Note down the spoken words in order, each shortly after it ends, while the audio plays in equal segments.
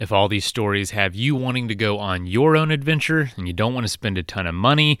If all these stories have you wanting to go on your own adventure and you don't want to spend a ton of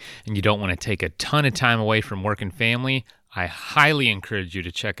money and you don't want to take a ton of time away from work and family, I highly encourage you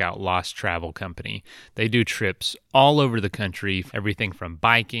to check out Lost Travel Company. They do trips all over the country, everything from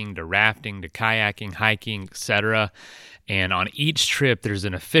biking to rafting to kayaking, hiking, etc. And on each trip, there's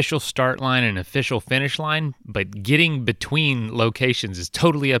an official start line and an official finish line, but getting between locations is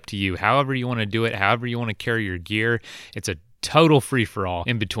totally up to you. However you want to do it, however you want to carry your gear, it's a total free-for-all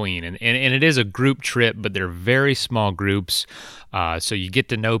in between. And it is a group trip, but they're very small groups. So you get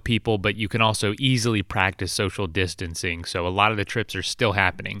to know people, but you can also easily practice social distancing. So a lot of the trips are still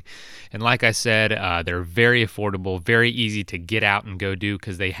happening. And like I said, they're very affordable, very easy to get out and go do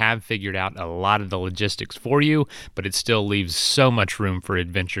because they have figured out a lot of the logistics for you, but it still leaves so much room for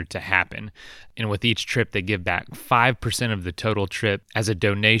adventure to happen. And with each trip, they give back 5% of the total trip as a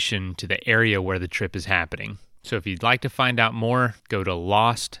donation to the area where the trip is happening. So if you'd like to find out more, go to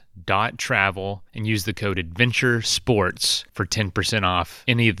lost.travel and use the code ADVENTURESPORTS for 10% off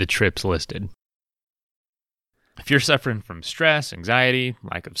any of the trips listed. If you're suffering from stress, anxiety,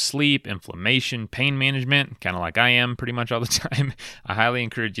 lack of sleep, inflammation, pain management, kind of like I am pretty much all the time, I highly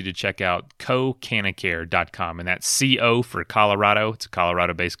encourage you to check out cocanacare.com, and that's C-O for Colorado. It's a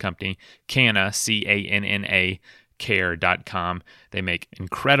Colorado-based company. Canna, C-A-N-N-A, care.com. They make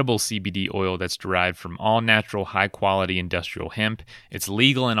incredible CBD oil that's derived from all natural, high-quality industrial hemp. It's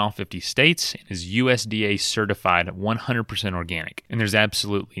legal in all 50 states and is USDA certified 100% organic. And there's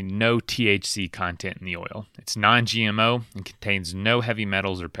absolutely no THC content in the oil. It's non-GMO and contains no heavy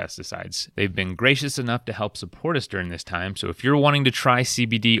metals or pesticides. They've been gracious enough to help support us during this time. So if you're wanting to try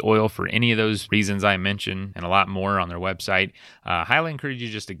CBD oil for any of those reasons I mentioned and a lot more on their website, I highly encourage you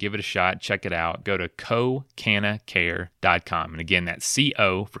just to give it a shot. Check it out. Go to cocanacare.com. And again, that's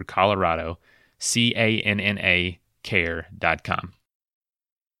C-O for Colorado, C-A-N-N-A care.com.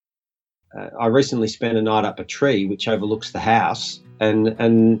 I recently spent a night up a tree which overlooks the house, and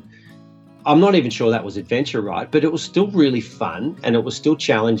I'm not even sure that was adventure, right? But it was still really fun, and it was still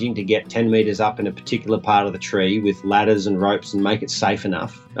challenging to get 10 meters up in a particular part of the tree with ladders and ropes and make it safe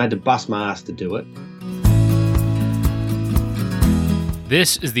enough. I had to bust my ass to do it.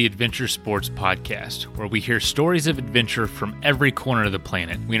 This is the Adventure Sports Podcast, where we hear stories of adventure from every corner of the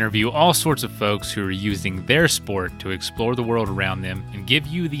planet. We interview all sorts of folks who are using their sport to explore the world around them and give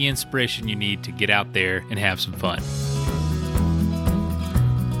you the inspiration you need to get out there and have some fun.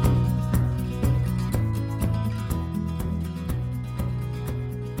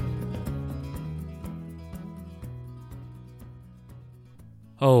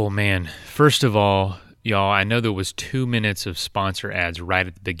 Oh man, first of all, y'all, I know there was 2 minutes of sponsor ads right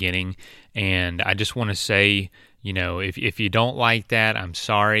at the beginning, and I just want to say, you know, if you don't like that, I'm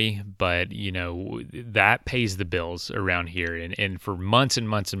sorry, but, you know, that pays the bills around here. And for months and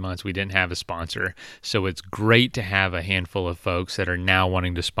months and months, we didn't have a sponsor. So it's great to have a handful of folks that are now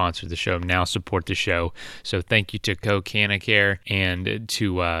wanting to sponsor the show, now support the show. So thank you to Cocanacare and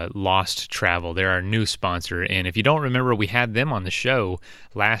to Lost Travel. They're our new sponsor. And if you don't remember, we had them on the show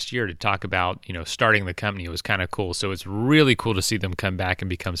last year to talk about, you know, starting the company. It was kind of cool. So it's really cool to see them come back and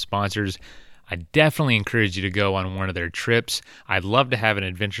become sponsors. I definitely encourage you to go on one of their trips. I'd love to have an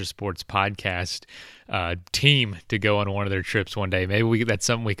Adventure Sports Podcast team to go on one of their trips one day. Maybe that's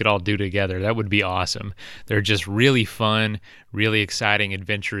something we could all do together. That would be awesome. They're just really fun, really exciting,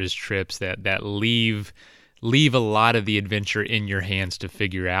 adventurous trips that leave a lot of the adventure in your hands to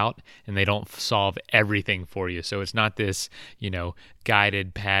figure out, and they don't solve everything for you. So it's not this, you know,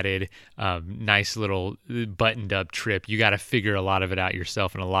 guided, padded, nice little buttoned up trip. You got to figure a lot of it out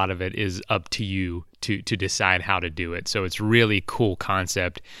yourself, and a lot of it is up to you to decide how to do it. So it's really cool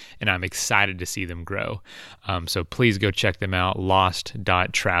concept, and I'm excited to see them grow. So please go check them out,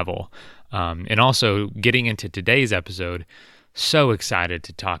 lost.travel. And also getting into today's episode, so excited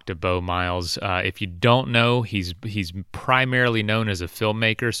to talk to Bo Miles. If you don't know, he's primarily known as a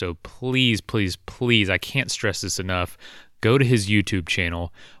filmmaker, so please, I can't stress this enough, go to his YouTube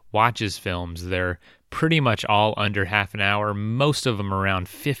channel, watch his films. They're pretty much all under half an hour, most of them around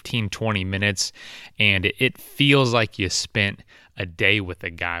 15-20 minutes, and it feels like you spent a day with a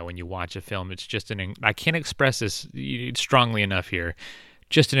guy when you watch a film. It's just I can't express this strongly enough here,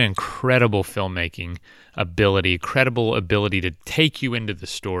 just an incredible filmmaking. credible ability to take you into the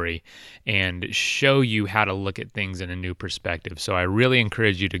story and show you how to look at things in a new perspective. So I really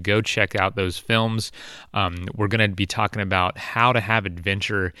encourage you to go check out those films. We're going to be talking about how to have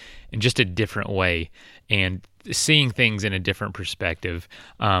adventure in just a different way and seeing things in a different perspective.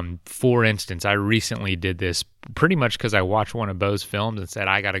 For instance, I recently did this pretty much because I watched one of Bo's films and said,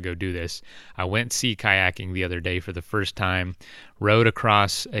 I got to go do this. I went sea kayaking the other day for the first time, rode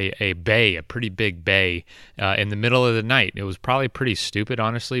across a bay, a pretty big bay, in the middle of the night. It was probably pretty stupid,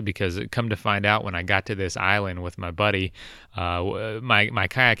 honestly, because it come to find out when I got to this island with my buddy, my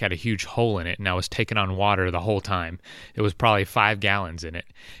kayak had a huge hole in it, and I was taking on water the whole time. It was probably 5 gallons in it,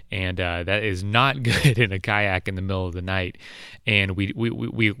 and that is not good in a kayak in the middle of the night. And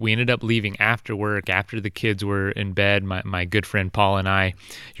we ended up leaving after work, after the kids were in bed. My good friend Paul and I,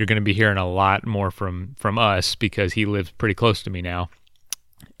 you're going to be hearing a lot more from us because he lives pretty close to me now.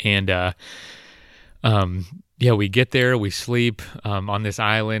 And we get there, we sleep on this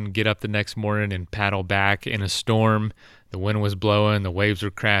island, get up the next morning and paddle back in a storm. The wind was blowing, the waves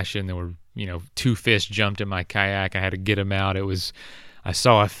were crashing. There were 2 fish jumped in my kayak. I had to get them out. I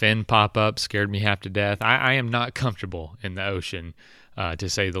saw a fin pop up, scared me half to death. I am not comfortable in the ocean, to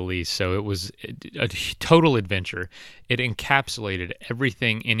say the least. So it was a total adventure. It encapsulated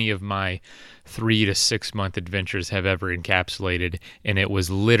everything any of my 3 to 6 month adventures have ever encapsulated. And it was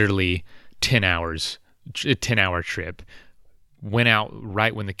literally 10 hours, a 10-hour trip. Went out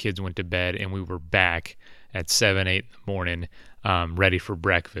right when the kids went to bed, and we were back at 7, 8 in the morning, ready for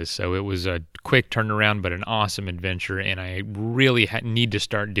breakfast. So it was a quick turnaround, but an awesome adventure. And I really need to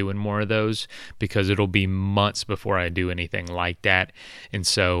start doing more of those because it'll be months before I do anything like that. And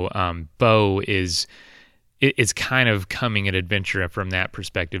so Bo is kind of coming at adventure from that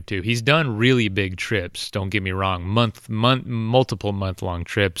perspective too. He's done really big trips, don't get me wrong, multiple month-long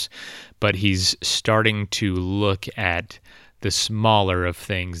trips, but he's starting to look at the smaller of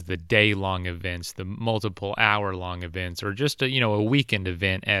things, the day-long events, the multiple hour-long events, or just a weekend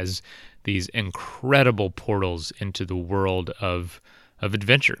event as these incredible portals into the world of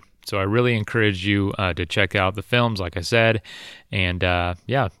adventure. So I really encourage you to check out the films, like I said, and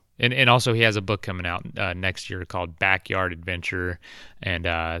And also he has a book coming out next year called Backyard Adventure,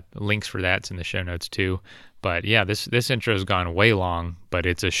 and links for that's in the show notes too. But yeah, this intro has gone way long, but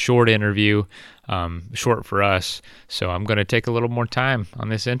it's a short interview, short for us. So I'm going to take a little more time on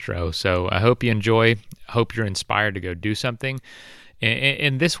this intro. So I hope you enjoy. Hope you're inspired to go do something.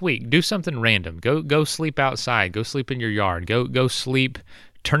 And this week, do something random. Go sleep outside. Go sleep in your yard. Go sleep.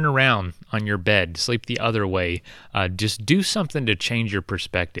 Turn around on your bed, sleep the other way. Just do something to change your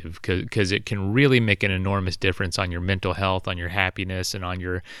perspective because it can really make an enormous difference on your mental health, on your happiness, and on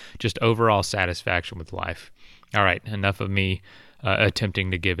your just overall satisfaction with life. All right, enough of me attempting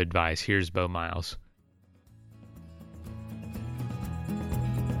to give advice. Here's Bo Miles.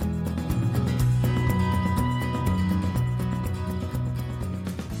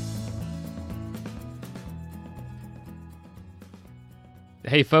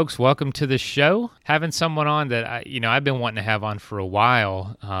 Hey folks, welcome to the show. Having someone on that I've been wanting to have on for a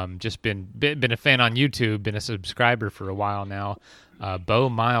while. Just been a fan on YouTube, been a subscriber for a while now. Bo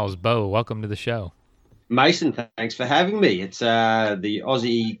Miles. Bo, welcome to the show. Mason, thanks for having me. It's the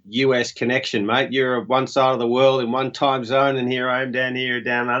Aussie-US connection, mate. You're at one side of the world in one time zone, and here I am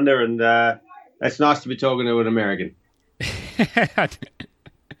down under, and it's nice to be talking to an American.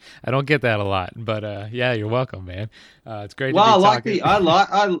 I don't get that a lot, but yeah, you're welcome, man. It's great. Well, to be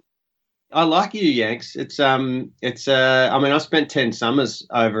talking. I like you, Yanks. I mean, I spent 10 summers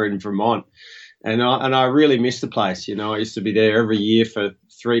over in Vermont, and I really miss the place. I used to be there every year for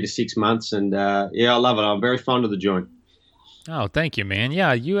 3 to 6 months, and I love it. I'm very fond of the joint. Oh, thank you, man.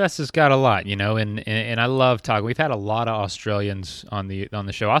 Yeah, U.S. has got a lot, and I love talking. We've had a lot of Australians on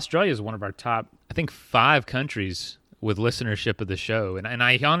the show. Australia is one of our top, I think, 5 countries with listenership of the show. And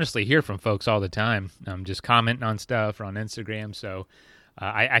I honestly hear from folks all the time, just commenting on stuff or on Instagram. So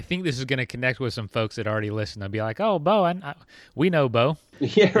I think this is going to connect with some folks that already listen. They'll be like, oh, Bo, we know Bo.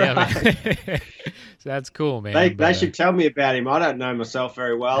 Yeah, right. So that's cool, man. They should tell me about him. I don't know myself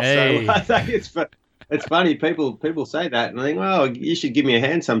very well. Hey. So I think it's funny. People say that, and I think, well, you should give me a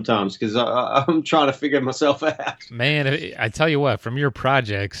hand sometimes because I'm trying to figure myself out. Man, I tell you what, from your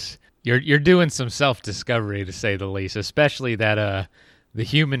projects, You're doing some self-discovery, to say the least, especially that the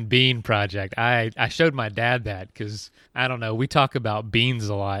Human Bean Project. I showed my dad that because, I don't know, we talk about beans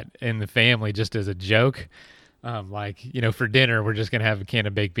a lot in the family just as a joke. Like, for dinner, we're just going to have a can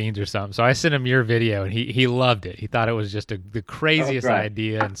of baked beans or something. So I sent him your video and he loved it. He thought it was just the Oh, craziest great.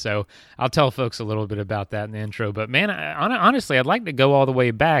 idea. And so I'll tell folks a little bit about that in the intro. But man, honestly, I'd like to go all the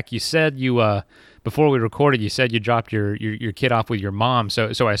way back. You said before we recorded, you said you dropped your kid off with your mom. So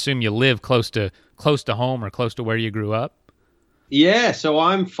I assume you live close to home or close to where you grew up. Yeah, so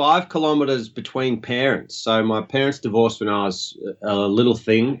I'm 5 kilometers between parents. So my parents divorced when I was a little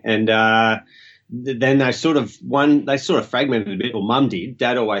thing, and then they sort of fragmented a bit. Well, Mum did.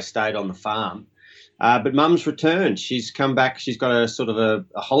 Dad always stayed on the farm, but Mum's returned. She's come back. She's got a sort of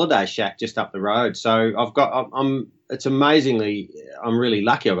a holiday shack just up the road. So it's amazingly, I'm really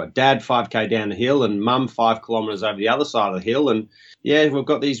lucky. I've got Dad 5K down the hill and Mum 5 kilometers over the other side of the hill, and yeah, we've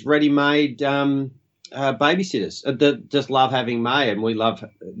got these ready-made babysitters that just love having May, and we love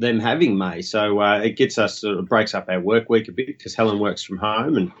them having May. So it gets us, sort of breaks up our work week a bit because Helen works from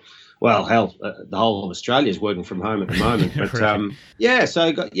home, and well, hell, the whole of Australia is working from home at the moment. But Right. yeah,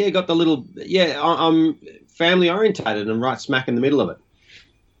 so got the little, I'm family orientated and right smack in the middle of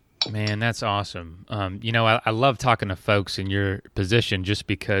it. Man, that's awesome. I love talking to folks in your position just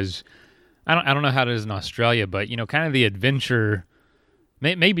because I don't know how it is in Australia, but kind of the adventure.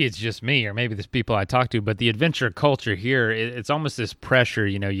 Maybe it's just me, or maybe there's people I talk to, but the adventure culture here, it's almost this pressure.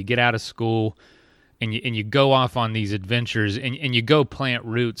 You get out of school and you go off on these adventures and you go plant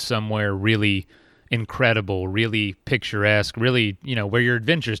roots somewhere really incredible, really picturesque, really, where your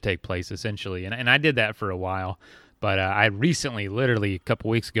adventures take place essentially. And I did that for a while, but I recently, literally a couple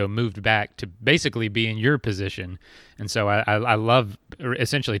weeks ago, moved back to basically be in your position. And so I love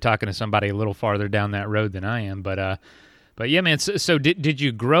essentially talking to somebody a little farther down that road than I am. But yeah, man. So did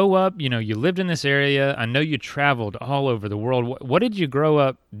you grow up? You lived in this area. I know you traveled all over the world. What did you grow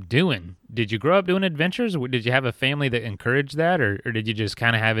up doing? Did you grow up doing adventures? Did you have a family that encouraged that, or did you just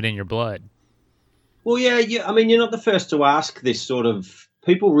kind of have it in your blood? Well, yeah. I mean, you're not the first to ask this sort of.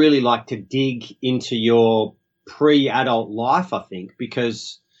 People really like to dig into your pre-adult life, I think,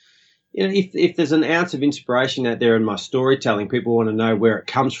 because if there's an ounce of inspiration out there in my storytelling, people want to know where it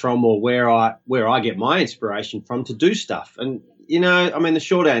comes from or where I get my inspiration from to do stuff. And I mean, the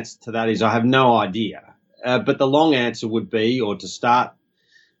short answer to that is I have no idea. But the long answer would be, or to start,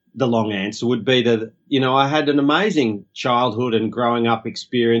 the long answer would be that I had an amazing childhood and growing up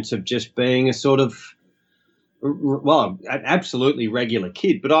experience of just being a sort of, well, an absolutely regular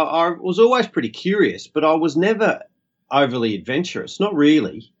kid. But I was always pretty curious, but I was never overly adventurous, not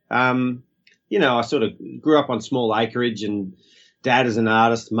really. I sort of grew up on small acreage, and Dad as an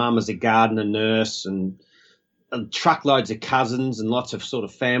artist, Mum as a gardener, nurse, and truckloads of cousins and lots of sort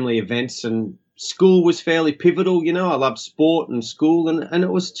of family events. And school was fairly pivotal. I loved sport and school, and it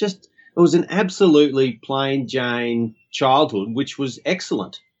was an absolutely plain Jane childhood, which was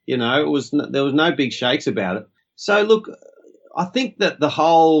excellent. There was no big shakes about it. So look, I think that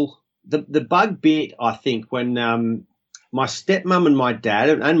the bug bit, I think, when my stepmom and my dad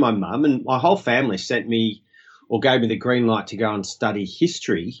and my mum and my whole family sent me or gave me the green light to go and study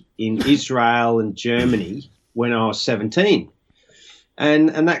history in Israel and Germany when I was 17. And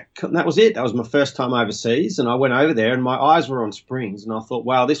that was it. That was my first time overseas, and I went over there and my eyes were on springs, and I thought,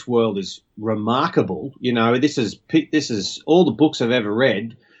 wow, this world is remarkable. This is all the books I've ever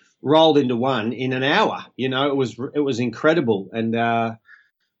read rolled into one in an hour. It was incredible, and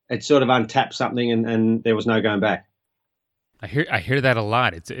it sort of untapped something, and there was no going back. I hear that a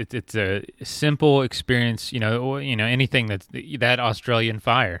lot. It's a simple experience. Anything that Australian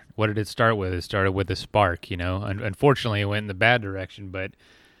fire. What did it start with? It started with a spark. Unfortunately, it went in the bad direction, but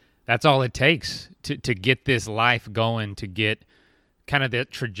that's all it takes to get this life going, to get kind of the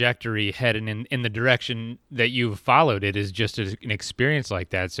trajectory heading in the direction that you've followed. It is just an experience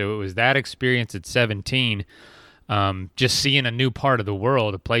like that. So it was that experience at 17, just seeing a new part of the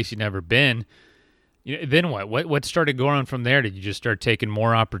world, a place you'd never been. Then what? What started going from there? Did you just start taking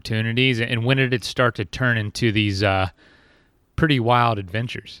more opportunities? And when did it start to turn into these pretty wild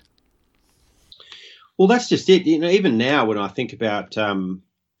adventures? Well, that's just it. Even now when I think about,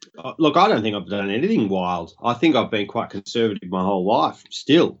 look, I don't think I've done anything wild. I think I've been quite conservative my whole life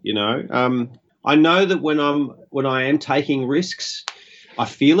still, I know that when I am taking risks, I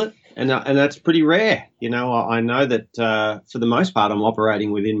feel it. And that's pretty rare. I know that for the most part, I'm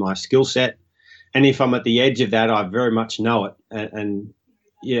operating within my skill set. And if I'm at the edge of that, I very much know it. And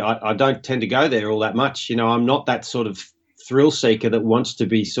I don't tend to go there all that much. I'm not that sort of thrill seeker that wants to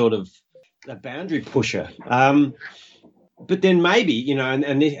be sort of a boundary pusher. But then maybe,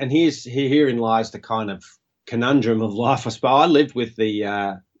 and herein lies the kind of conundrum of life. I suppose I lived with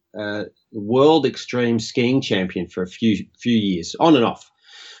the world extreme skiing champion for a few years, on and off.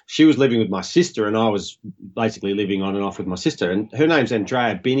 she was living with my sister, and I was basically living on and off with my sister. And her name's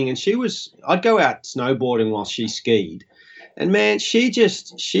Andrea Binning, and I'd go out snowboarding while she skied. And man, she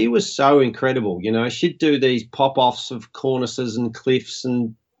was so incredible. You know, she'd do these pop offs of cornices and cliffs,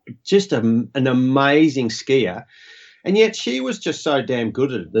 and just an amazing skier. And yet she was just so damn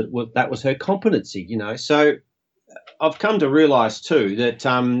good at it that was her competency, you know. So I've come to realise too that,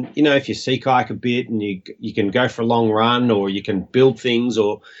 you know, if you sea kayak a bit and you can go for a long run, or you can build things,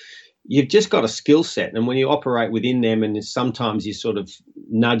 or you've just got a skill set. And when you operate within them and sometimes you sort of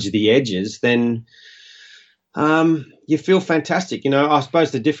nudge the edges, then you feel fantastic. You know, I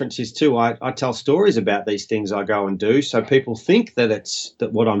suppose the difference is too, I tell stories about these things I go and do. So people think that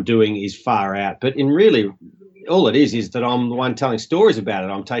that what I'm doing is far out, but in really all it is that I'm the one telling stories about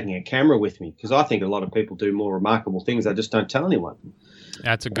it. I'm taking a camera with me, because I think a lot of people do more remarkable things. They just don't tell anyone.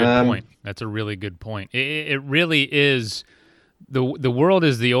 That's a good point. That's a really good point. It really is. The world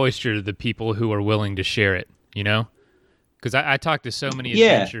is the oyster to the people who are willing to share it, you know? Because I talk to so many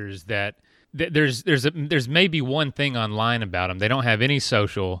adventurers that there's maybe one thing online about them. They don't have any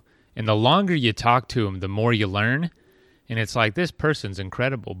social, and the longer you talk to them, the more you learn. And it's like, this person's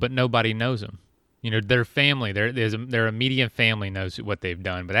incredible, but nobody knows them. You know, their family, their immediate family knows what they've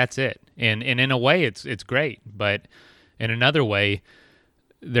done, but that's it. And in a way, it's great, but in another way,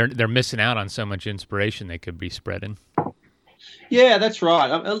 they're missing out on so much inspiration they could be spreading. Yeah, that's right.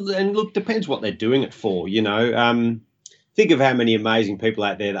 And look, depends what they're doing it for. You know, think of how many amazing people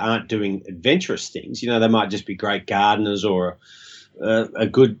out there that aren't doing adventurous things. You know, they might just be great gardeners, or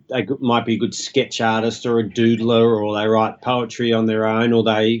might be a good sketch artist, or a doodler, or they write poetry on their own, or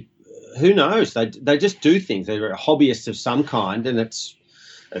who knows? They just do things. They're hobbyists of some kind, and it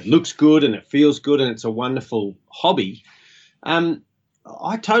looks good and it feels good and it's a wonderful hobby.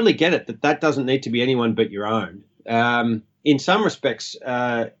 I totally get it that doesn't need to be anyone but your own. In some respects,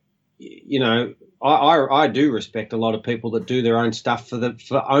 you know, I do respect a lot of people that do their own stuff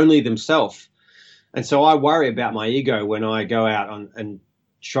for only themselves, and so I worry about my ego when I go out and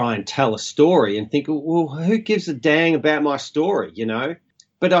try and tell a story and think, well, who gives a dang about my story, you know?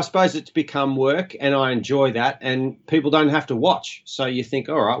 But I suppose it's become work, and I enjoy that, and people don't have to watch. So you think,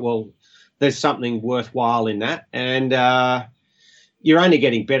 all right, well, there's something worthwhile in that, and you're only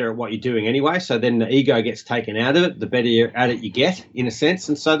getting better at what you're doing anyway. So then the ego gets taken out of it, the better at it you get, in a sense.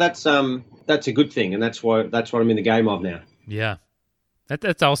 And so that's a good thing, and that's what I'm in the game of now. Yeah,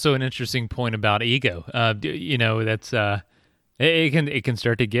 that's also an interesting point about ego. You know, that's it can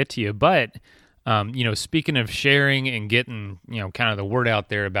start to get to you, but. You know, speaking of sharing and getting, you know, kind of the word out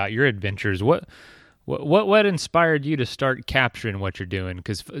there about your adventures, what inspired you to start capturing what you're doing?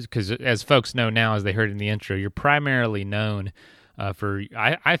 Because as folks know now, as they heard in the intro, you're primarily known for.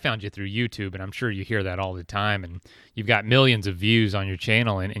 I found you through YouTube, and I'm sure you hear that all the time. And you've got millions of views on your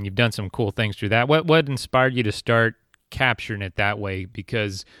channel, and you've done some cool things through that. What inspired you to start capturing it that way?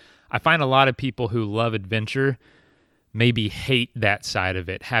 Because I find a lot of people who love adventure maybe hate that side of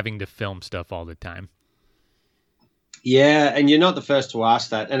it, having to film stuff all the time. Yeah, and you're not the first to ask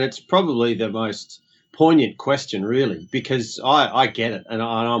that, and it's probably the most poignant question, really, because I get it, and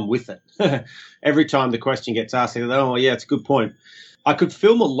I'm with it. Every time the question gets asked, I go, oh, yeah, it's a good point. I could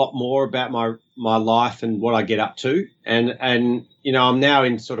film a lot more about my life and what I get up to, and you know, I'm now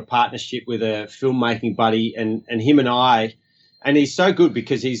in sort of partnership with a filmmaking buddy, and him and I. And he's so good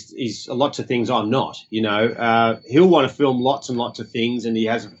because he's lots of things I'm not, you know. He'll want to film lots and lots of things, and he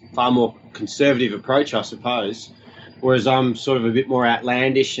has a far more conservative approach, I suppose, whereas I'm sort of a bit more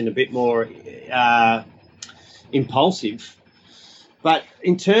outlandish and a bit more impulsive. But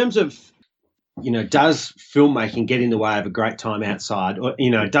in terms of, you know, does filmmaking get in the way of a great time outside? Or, you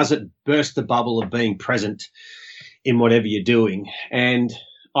know, does it burst the bubble of being present in whatever you're doing? And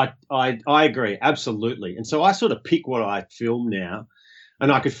I agree, absolutely. And so I sort of pick what I film now,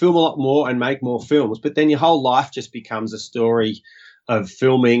 and I could film a lot more and make more films, but then your whole life just becomes a story of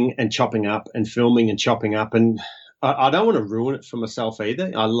filming and chopping up and filming and chopping up. And I don't want to ruin it for myself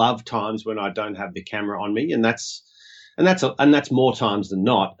either. I love times when I don't have the camera on me, and that's more times than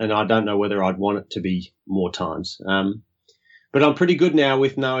not. And I don't know whether I'd want it to be more times. But I'm pretty good now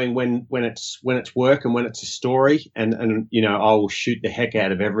with knowing when it's work and when it's a story, and you know, I will shoot the heck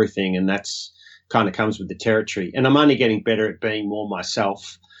out of everything, and that's kind of comes with the territory. And I'm only getting better at being more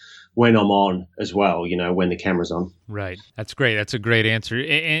myself when I'm on as well, you know, when the camera's on. Right. That's great. That's a great answer.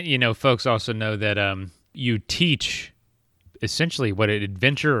 And you know, folks also know that you teach essentially what an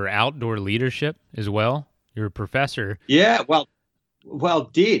adventure or outdoor leadership as well. You're a professor. Yeah,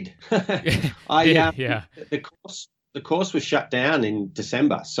 did. Yeah. The course was shut down in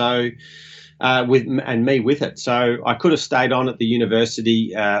December. So with and me with it. So I could have stayed on at the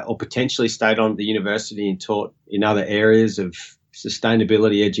university, or potentially stayed on at the university and taught in other areas of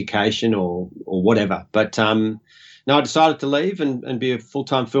sustainability education or whatever. But no, I decided to leave and be a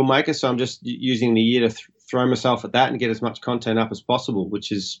full-time filmmaker. So I'm just using the year to throw myself at that and get as much content up as possible,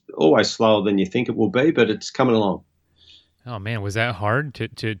 which is always slower than you think it will be, but it's coming along. Oh man, was that hard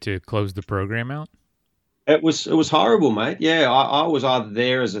to close the program out? It was horrible, mate. Yeah, I was either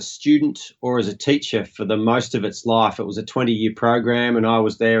there as a student or as a teacher for the most of its life. It was a 20-year program, and I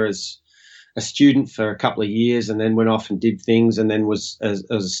was there as a student for a couple of years, and then went off and did things, and then was as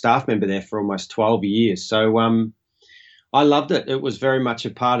a staff member there for almost 12 years. So I loved it. It was very much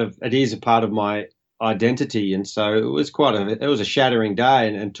it is a part of my identity, and so it was it was a shattering day,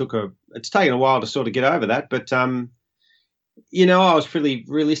 and it's taken a while to sort of get over that, but I was pretty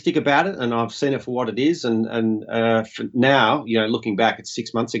realistic about it, and I've seen it for what it is. And for now, looking back at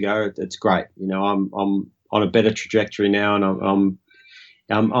 6 months ago, it's great. I'm on a better trajectory now, and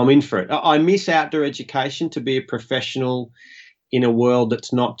I'm in for it. I miss outdoor education to be a professional in a world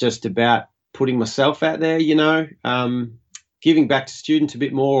that's not just about putting myself out there. Giving back to students a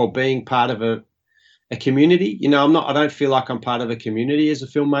bit more, or being part of a community. I don't feel like I'm part of a community as a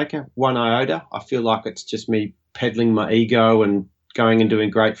filmmaker, one iota. I feel like it's just me peddling my ego and going and doing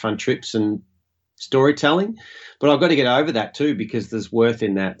great fun trips and storytelling. But I've got to get over that too, because there's worth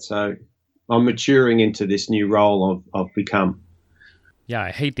in that. So I'm maturing into this new role I've become. Yeah,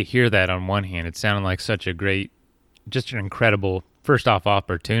 I hate to hear that on one hand. It sounded like such a great, just an incredible, first off,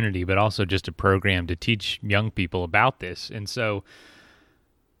 opportunity, but also just a program to teach young people about this. And so,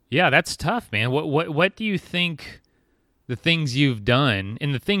 yeah, that's tough, man. What do you think the things you've done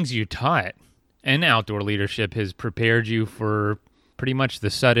and the things you taught and outdoor leadership has prepared you for pretty much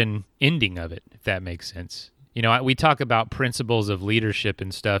the sudden ending of it, if that makes sense? We talk about principles of leadership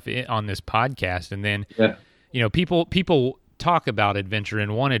and stuff on this podcast, and then, people talk about adventure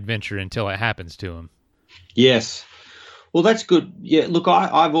and want adventure until it happens to them. Yes. Well, that's good. Yeah, look,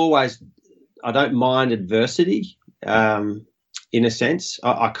 I don't mind adversity, in a sense.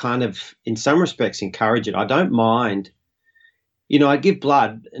 I kind of, in some respects, encourage it. I don't mind. I give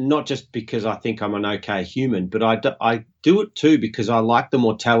blood, not just because I think I'm an okay human, but I do it too because I like the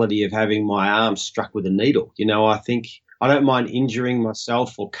mortality of having my arm struck with a needle. I think I don't mind injuring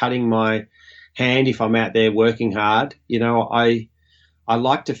myself or cutting my hand if I'm out there working hard. I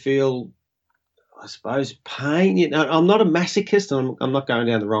like to feel, I suppose, pain. I'm not a masochist, and I'm not going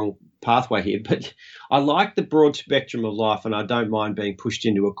down the wrong pathway here, but I like the broad spectrum of life, and I don't mind being pushed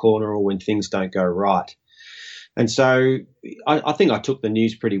into a corner or when things don't go right. And so I think I took the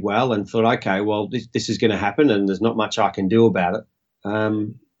news pretty well and thought, okay, well, this is going to happen and there's not much I can do about it.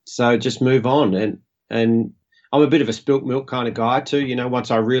 So just move on. And I'm a bit of a spilt milk kind of guy too. Once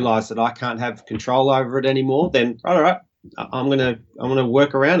I realised that I can't have control over it anymore, then all right, I'm gonna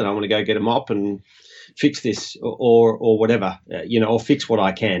work around it. I'm gonna go get a mop and fix this or whatever, or fix what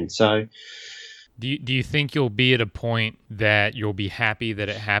I can. So. Do you think you'll be at a point that you'll be happy that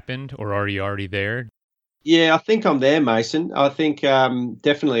it happened, or are you already there? Yeah, I think I'm there, Mason. I think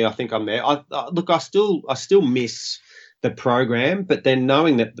definitely. I think I'm there. Look, I still miss the program, but then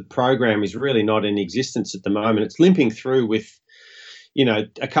knowing that the program is really not in existence at the moment, it's limping through with,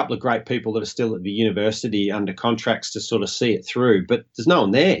 a couple of great people that are still at the university under contracts to sort of see it through. But there's no one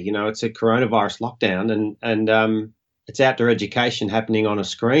there. It's a coronavirus lockdown, and it's outdoor education happening on a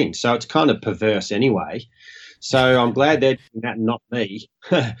screen, so it's kind of perverse anyway. So I'm glad they're doing that, and not me.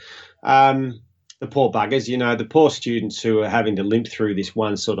 The poor buggers, the poor students who are having to limp through this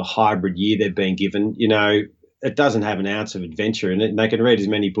one sort of hybrid year they've been given, it doesn't have an ounce of adventure in it. And they can read as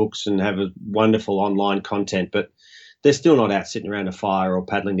many books and have a wonderful online content, but they're still not out sitting around a fire or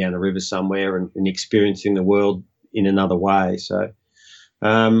paddling down a river somewhere and experiencing the world in another way. So,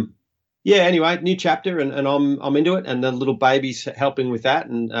 anyway, new chapter, and I'm into it, and the little baby's helping with that,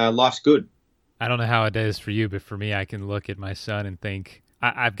 and life's good. I don't know how it is for you, but for me, I can look at my son and think,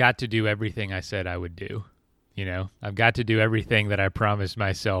 I've got to do everything I said I would do. I've got to do everything that I promised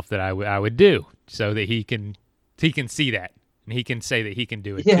myself that I would do, so that he can see that, and he can say that he can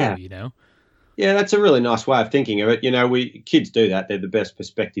do it too. Yeah, that's a really nice way of thinking of it. Kids do that. They're the best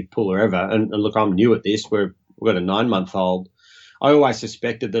perspective puller ever. And look, I'm new at this. We've got a 9-month-old. I always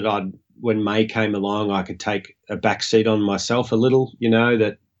suspected that when May came along, I could take a back seat on myself a little.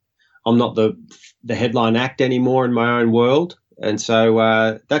 That I'm not the headline act anymore in my own world. And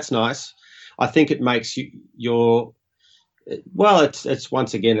so that's nice. I think it makes it's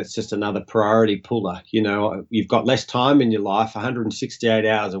once again, it's just another priority puller. You've got less time in your life. 168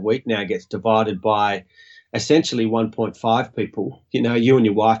 hours a week now gets divided by essentially 1.5 people. You know, you and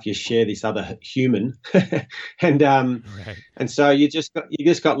your wife, you share this other human, and Right. and so you just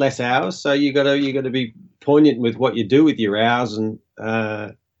got less hours. So you got to be poignant with what you do with your hours, and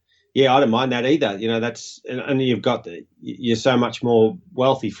yeah, I don't mind that either. You know, and you're so much more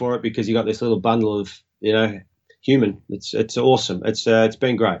wealthy for it because you got this little bundle of human. It's awesome. It's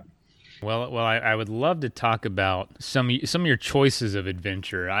been great. Well, I would love to talk about some of your choices of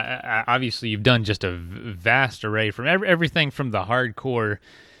adventure. Obviously, you've done just a vast array from everything from the hardcore,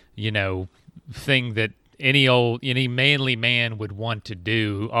 thing that any manly man would want to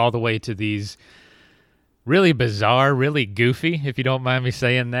do, all the way to these really bizarre, really goofy, if you don't mind me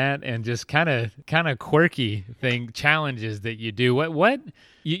saying that, and just kind of quirky challenges that you do.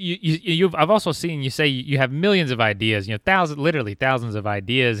 I've also seen you say you have millions of ideas, literally thousands of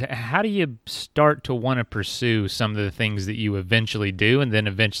ideas. How do you start to want to pursue some of the things that you eventually do and then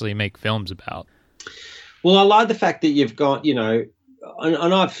eventually make films about? Well, I like the fact that you've got,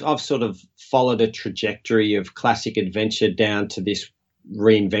 and I've sort of followed a trajectory of classic adventure down to this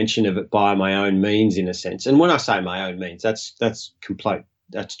reinvention of it by my own means, in a sense. And when I say my own means, that's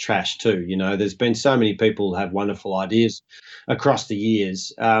trash too. There's been so many people who have wonderful ideas across the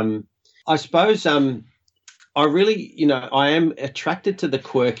years. I suppose I really, I am attracted to the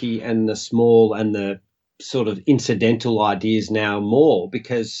quirky and the small and the sort of incidental ideas now more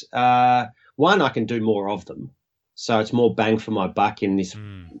because one, I can do more of them. So it's more bang for my buck in this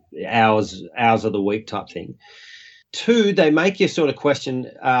hours of the week type thing. Two, they make you sort of question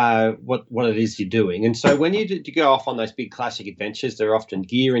what it is you're doing. And so when you go off on those big classic adventures, they're often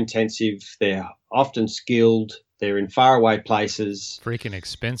gear intensive, they're often skilled, they're in faraway places. Freaking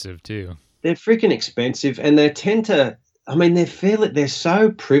expensive too. They're freaking expensive, and they tend to, they're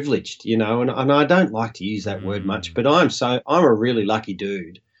so privileged, and I don't like to use that word much, but I'm a really lucky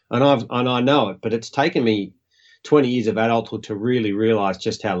dude, and I know it, but it's taken me 20 years of adulthood to really realize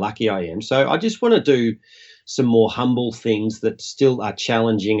just how lucky I am. So I just want to do some more humble things that still are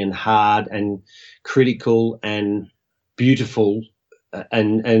challenging and hard and critical and beautiful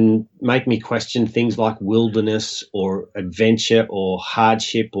and make me question things like wilderness or adventure or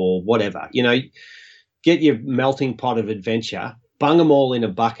hardship or whatever. Get your melting pot of adventure, bung them all in a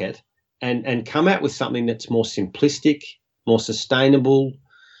bucket and come out with something that's more simplistic, more sustainable,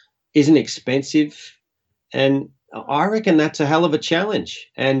 isn't expensive. And I reckon that's a hell of a challenge.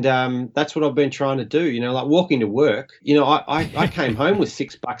 And that's what I've been trying to do, like walking to work. I came home with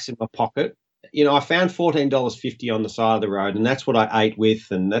 $6 in my pocket. I found $14.50 on the side of the road, and that's what I ate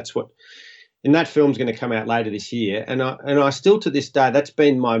with. And that film's going to come out later this year. And I still to this day, that's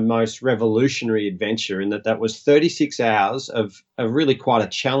been my most revolutionary adventure in that was 36 hours of really quite a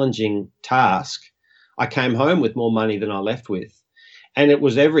challenging task. I came home with more money than I left with. And it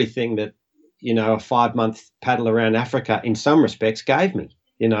was everything that, a 5-month paddle around Africa in some respects gave me,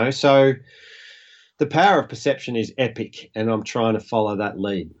 so the power of perception is epic, and I'm trying to follow that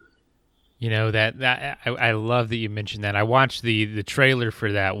lead. That I love that you mentioned that. I watched the trailer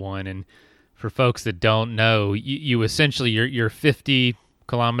for that one, and for folks that don't know, you essentially your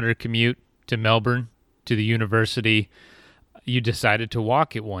 50-kilometer commute to Melbourne to the university, you decided to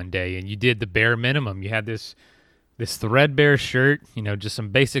walk it one day, and you did the bare minimum. You had this threadbare shirt, just some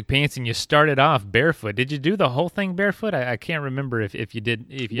basic pants, and you started off barefoot. Did you do the whole thing barefoot? I can't remember if you did.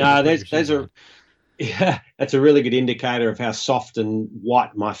 No, that's a really good indicator of how soft and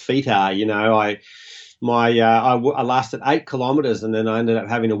white my feet are. I lasted 8 kilometers, and then I ended up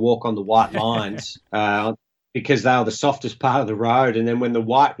having to walk on the white lines because they were the softest part of the road. And then when the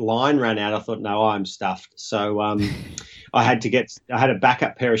white line ran out, I thought, no, I'm stuffed. So I had a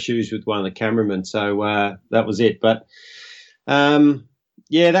backup pair of shoes with one of the cameramen. So that was it. But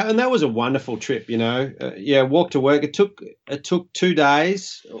that was a wonderful trip, walk to work. It took 2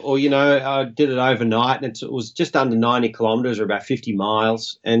 days, or, I did it overnight, and it was just under 90 kilometers, or about 50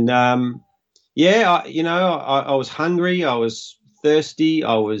 miles. And I was hungry. I was thirsty.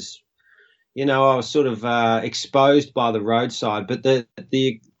 I was sort of exposed by the roadside, but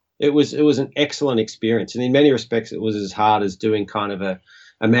it was an excellent experience, and in many respects, it was as hard as doing kind of a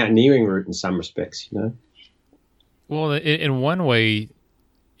mountaineering route in some respects. Well, in one way,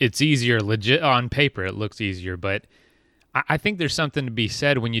 it's easier. Legit on paper, it looks easier, but I think there's something to be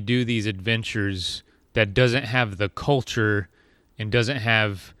said when you do these adventures that doesn't have the culture and doesn't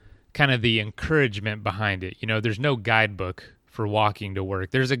have kind of the encouragement behind it. There's no guidebook for walking to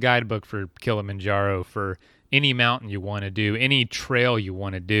work. There's a guidebook for Kilimanjaro, for any mountain you want to do, any trail you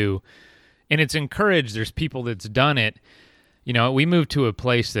want to do. And it's encouraged. There's people that's done it. We moved to a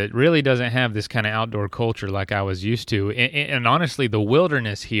place that really doesn't have this kind of outdoor culture like I was used to. And honestly, the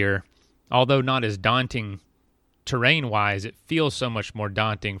wilderness here although not as daunting terrain-wise, it feels so much more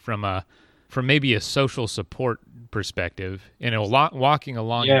daunting from maybe a social support perspective. Walking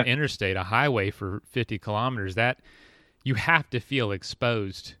along an interstate, a highway for 50 kilometers, that you have to feel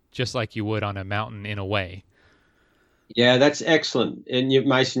exposed just like you would on a mountain in a way. Yeah, that's excellent. And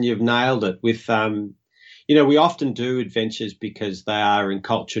Mason, you've nailed it with, we often do adventures because they are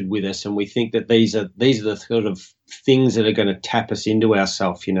encultured with us, and we think that these are the sort of things that are going to tap us into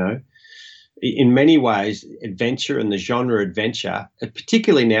ourselves, In many ways, adventure and the genre adventure,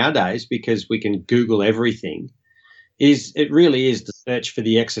 particularly nowadays because we can Google everything, it really is the search for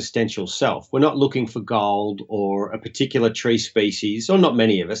the existential self. We're not looking for gold or a particular tree species, or not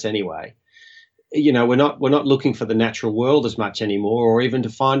many of us anyway. We're not looking for the natural world as much anymore, or even to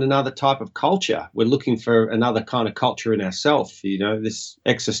find another type of culture. We're looking for another kind of culture in ourself, this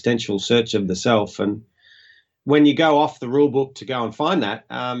existential search of the self. And when you go off the rule book to go and find that,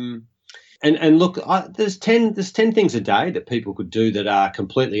 and look, there's 10 things a day that people could do that are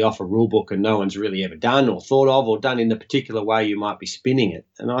completely off a rule book and no one's really ever done or thought of or done in the particular way you might be spinning it.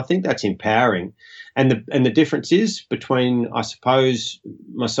 And I think that's empowering. And the difference is between, I suppose,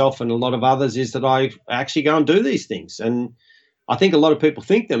 myself and a lot of others is that I actually go and do these things. And I think a lot of people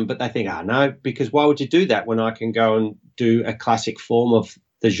think them, but they think, no, because why would you do that when I can go and do a classic form of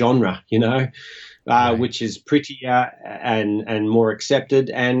the genre, right. Which is prettier and more accepted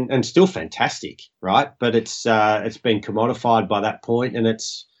and still fantastic, right? But it's been commodified by that point, and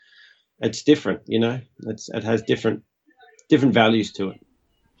it's different, it has different values to it.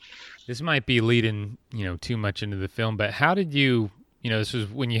 This might be leading, too much into the film, but how did you, this was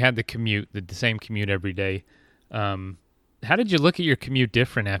when you had the commute, the same commute every day. How did you look at your commute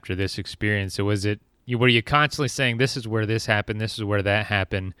different after this experience? So were you constantly saying, this is where this happened, this is where that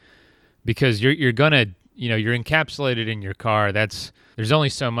happened? Because you're gonna, you're encapsulated in your car. There's only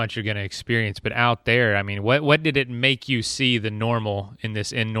so much you're gonna experience. But out there, I mean, what did it make you see the normal in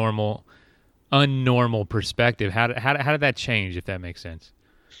this unnormal perspective? How did that change, if that makes sense?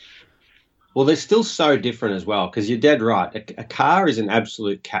 Well, they're still so different as well, because you're dead right. A car is an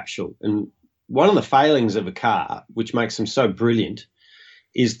absolute capsule, and one of the failings of a car, which makes them so brilliant,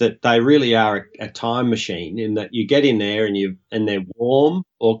 is that they really are a time machine, in that you get in there and they're warm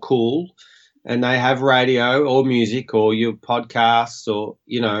or cool, and they have radio or music or your podcasts or,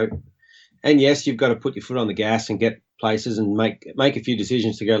 and yes, you've got to put your foot on the gas and get places and make a few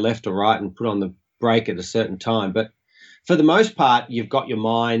decisions to go left or right and put on the brake at a certain time. But for the most part, you've got your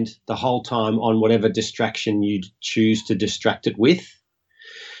mind the whole time on whatever distraction you choose to distract it with.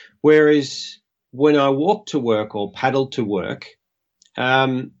 Whereas when I walked to work or paddled to work,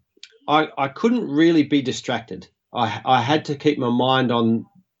 I couldn't really be distracted. I had to keep my mind on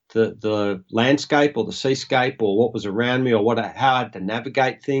the landscape or the seascape or what was around me or how I had to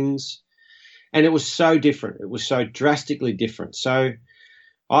navigate things. And it was so different. It was so drastically different. So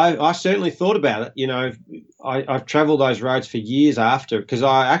I certainly thought about it. I've traveled those roads for years after, because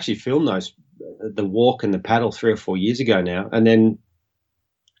I actually filmed the walk and the paddle 3 or 4 years ago now. And then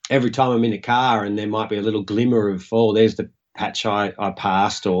every time I'm in a car and there might be a little glimmer of, there's the patch I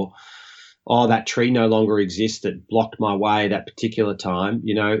passed, or that tree no longer exists that blocked my way that particular time,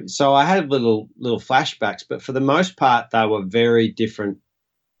 So I had little flashbacks, but for the most part, they were very different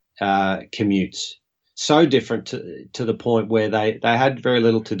commutes. So different to the point where they had very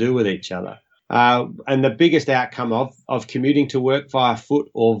little to do with each other. And the biggest outcome of commuting to work via foot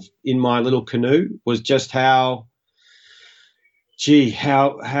or in my little canoe was just how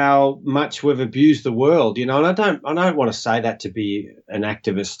much we've abused the world, And I don't want to say that to be an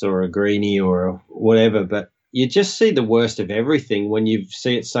activist or a greenie or whatever, but you just see the worst of everything when you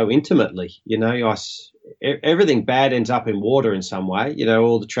see it so intimately. Everything bad ends up in water in some way.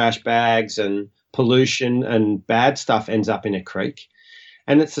 All the trash bags and pollution and bad stuff ends up in a creek.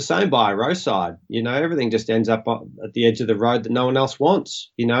 And it's the same by a roadside. Everything just ends up at the edge of the road that no one else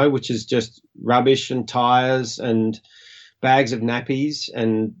wants, which is just rubbish and tires and bags of nappies.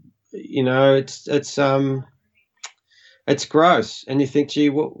 And, it's gross. And you think, gee,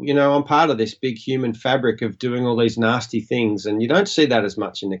 I'm part of this big human fabric of doing all these nasty things. And you don't see that as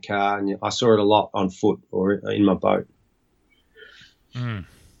much in the car. And I saw it a lot on foot or in my boat.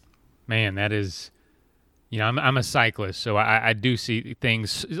 Man, that is, I'm a cyclist, so I do see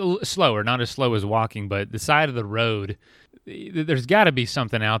things slower, not as slow as walking, but the side of the road, there's got to be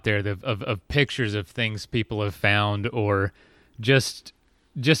something out there of pictures of things people have found, or just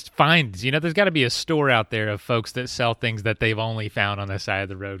finds. There's got to be a store out there of folks that sell things that they've only found on the side of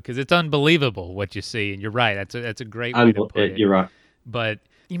the road, because it's unbelievable what you see. And you're right, that's a great way to put it. You're right. But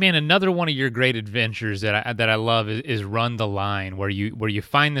Man, another one of your great adventures that I love is Run the Line, where you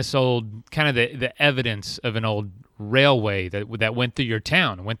find this old kind of the evidence of an old railway that went through your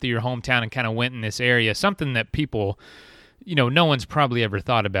town, went through your hometown, and kind of went in this area. Something that people, no one's probably ever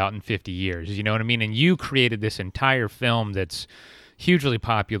thought about in 50 years. You know what I mean? And you created this entire film that's hugely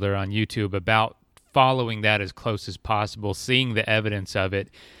popular on YouTube about following that as close as possible, seeing the evidence of it.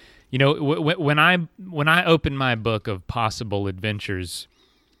 When I open my book of possible adventures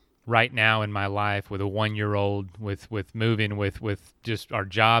right now in my life with a 1-year-old, with moving, with just our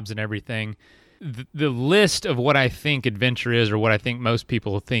jobs and everything, the list of what I think adventure is, or what I think most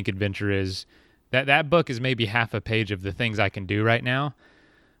people think adventure is, that book is maybe half a page of the things I can do right now.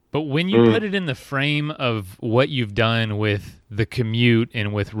 But when you put it in the frame of what you've done with the commute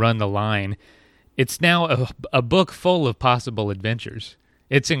and with Run the Line, it's now a book full of possible adventures.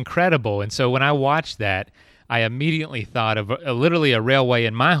 It's incredible. And so when I watched that, I immediately thought of literally a railway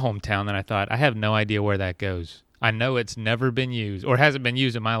in my hometown, and I thought, I have no idea where that goes. I know it's never been used, or hasn't been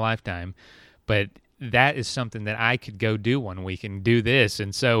used in my lifetime, but that is something that I could go do one week and do this.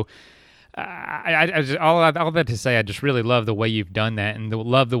 And so I just, all that to say, I just really love the way you've done that, and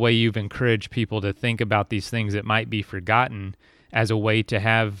love the way you've encouraged people to think about these things that might be forgotten as a way to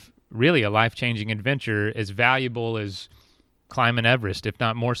have really a life-changing adventure as valuable as climbing Everest, if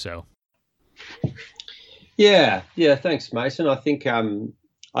not more so. Yeah. Thanks, Mason. I think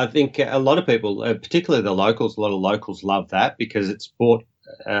a lot of people, particularly a lot of locals love that, because it's brought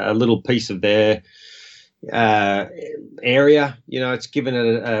a little piece of their area. It's given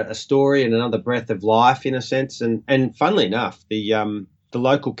it a story and another breath of life, in a sense. And funnily enough, the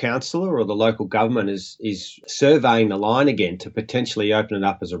local councillor or the local government is surveying the line again to potentially open it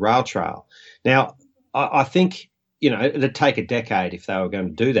up as a rail trail. Now, I think, it'd take a decade if they were going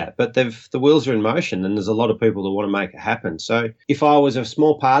to do that, but the wheels are in motion, and there's a lot of people that want to make it happen. So if I was a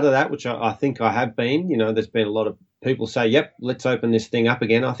small part of that, which I think I have been, there's been a lot of people say, yep, let's open this thing up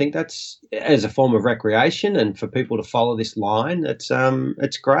again. I think that's as a form of recreation, and for people to follow this line,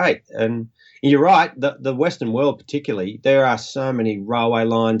 it's great. And you're right, the Western world particularly, there are so many railway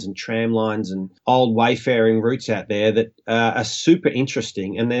lines and tram lines and old wayfaring routes out there that are super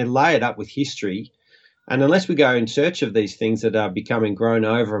interesting, and they're layered up with history. And unless we go in search of these things that are becoming grown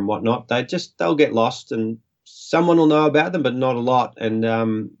over and whatnot, they'll get lost, and someone will know about them, but not a lot. And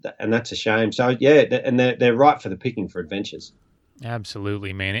that's a shame. So yeah, and they're ripe for the picking for adventures.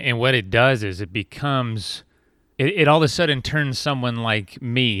 Absolutely, man. And what it does is it becomes, it all of a sudden turns someone like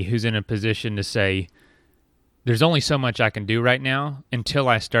me, who's in a position to say, there's only so much I can do right now, until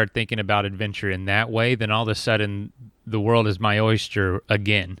I start thinking about adventure in that way. Then all of a sudden the world is my oyster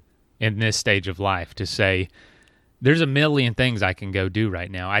again in this stage of life, to say, there's a million things I can go do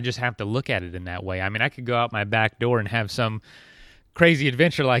right now. I just have to look at it in that way. I mean, I could go out my back door and have some crazy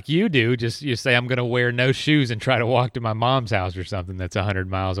adventure like you do. Just you say, I'm going to wear no shoes and try to walk to my mom's house or something that's 100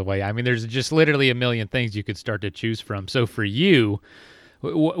 miles away. I mean, there's just literally a million things you could start to choose from. So for you,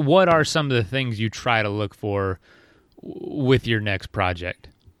 what are some of the things you try to look for with your next project?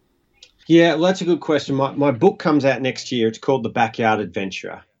 Yeah, well, that's a good question. My book comes out next year. It's called The Backyard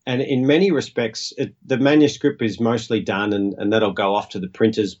Adventurer. And in many respects, the manuscript is mostly done, and that'll go off to the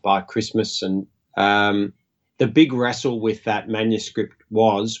printers by Christmas. And the big wrestle with that manuscript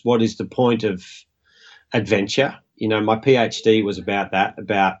was, what is the point of adventure? My PhD was about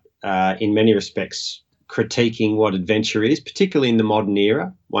that, in many respects, critiquing what adventure is, particularly in the modern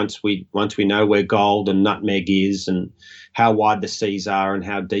era, once we know where gold and nutmeg is, and how wide the seas are and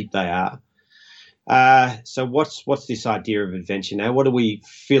how deep they are. So what's this idea of adventure now? What are we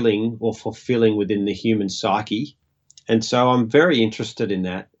filling or fulfilling within the human psyche? And so I'm very interested in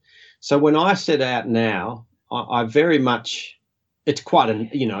that. So when I set out now, I very much, it's quite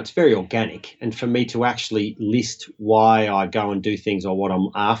it's very organic. And for me to actually list why I go and do things or what I'm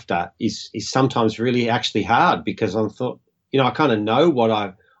after is sometimes really actually hard, because I thought, I kind of know what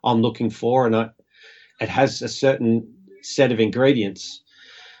I'm looking for, and it has a certain set of ingredients.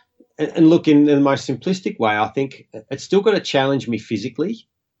 And look, in the most simplistic way, I think it's still got to challenge me physically.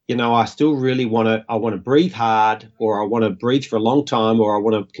 I still really want to breathe hard, or I want to breathe for a long time, or I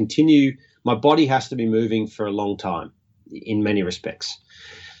want to continue. My body has to be moving for a long time in many respects.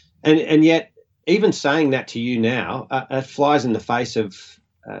 And yet, even saying that to you now, it flies in the face of,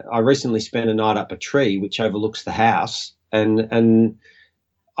 I recently spent a night up a tree which overlooks the house, and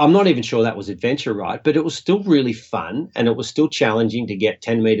I'm not even sure that was adventure right, but it was still really fun, and it was still challenging to get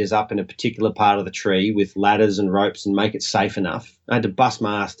 10 meters up in a particular part of the tree with ladders and ropes and make it safe enough. I had to bust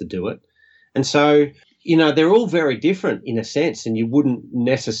my ass to do it. And so, they're all very different in a sense, and you wouldn't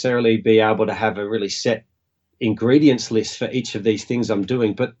necessarily be able to have a really set ingredients list for each of these things I'm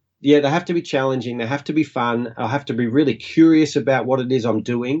doing, but yeah, they have to be challenging. They have to be fun. I have to be really curious about what it is I'm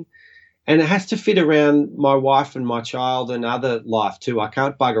doing. And it has to fit around my wife and my child and other life too. I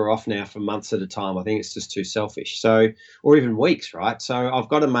can't bugger off now for months at a time. I think it's just too selfish. So, or even weeks, right? So I've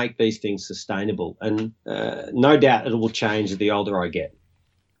got to make these things sustainable. And no doubt it will change the older I get.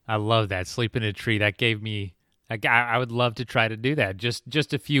 I love that. Sleep in a tree. That gave me, I would love to try to do that.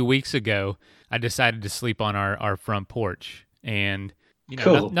 Just a few weeks ago, I decided to sleep on our front porch. And,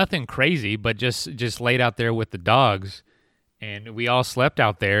 Cool. Nothing crazy, but just laid out there with the dogs. And we all slept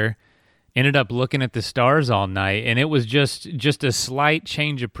out there. Ended up looking at the stars all night, and it was just a slight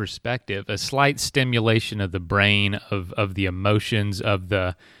change of perspective, a slight stimulation of the brain, of the emotions, of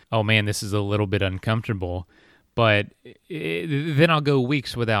the, oh man, this is a little bit uncomfortable. But then I'll go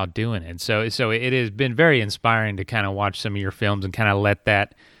weeks without doing it. So it has been very inspiring to kind of watch some of your films and kind of let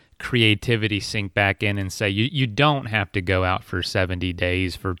that creativity sink back in and say, you don't have to go out for 70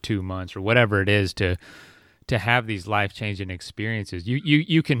 days, for 2 months, or whatever it is to have these life-changing experiences.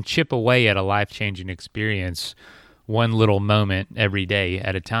 You can chip away at a life-changing experience one little moment every day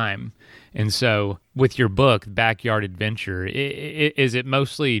at a time. And so with your book, Backyard Adventure, is it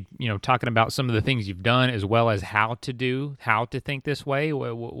mostly, talking about some of the things you've done as well as how to think this way?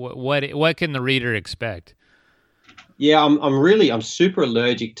 What can the reader expect? Yeah, I'm super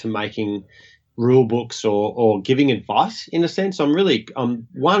allergic to making rule books or giving advice in a sense. I'm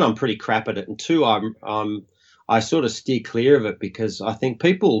pretty crap at it. And two, I sort of steer clear of it because I think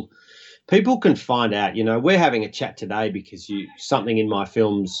people can find out. We're having a chat today because something in my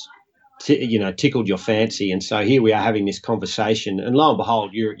films, tickled your fancy, and so here we are having this conversation. And lo and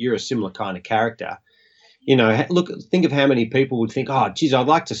behold, you're a similar kind of character. Look, think of how many people would think, oh, geez, I'd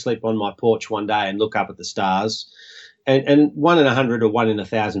like to sleep on my porch one day and look up at the stars. And 1 in 100 or 1 in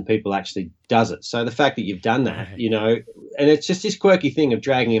 1,000 people actually does it. So the fact that you've done that, and it's just this quirky thing of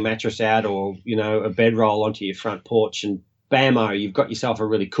dragging a mattress out or, a bedroll onto your front porch and bammo, you've got yourself a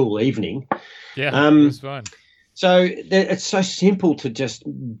really cool evening. Yeah, it was fun. So it's so simple to just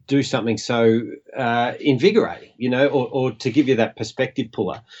do something so invigorating, or to give you that perspective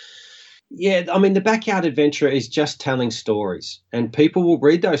puller. Yeah, I mean, the Backyard Adventure is just telling stories, and people will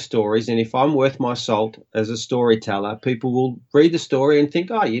read those stories. And if I'm worth my salt as a storyteller, people will read the story and think,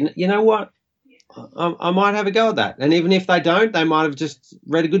 oh, you know what? I might have a go at that. And even if they don't, they might have just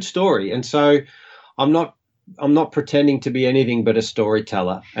read a good story. And so I'm not pretending to be anything but a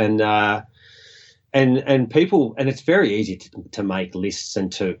storyteller. And people, and it's very easy to make lists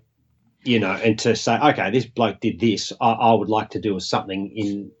and to, and to say, okay, this bloke did this. I would like to do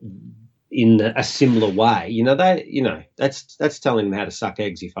something in a similar way. That's telling them how to suck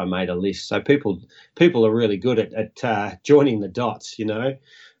eggs if I made a list. So people are really good at joining the dots,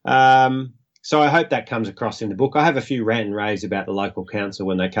 So I hope that comes across in the book. I have a few rant and raves about the local council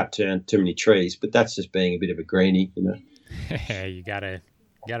when they cut down too many trees, but that's just being a bit of a greenie, You gotta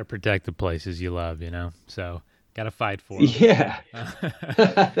protect the places you love, So gotta fight for them. Yeah,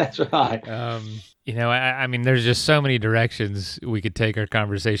 that's right. I mean, there's just so many directions we could take our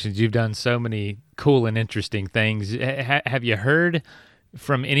conversations. You've done so many cool and interesting things. Have you heard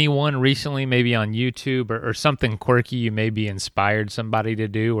from anyone recently, maybe on YouTube or something quirky you maybe inspired somebody to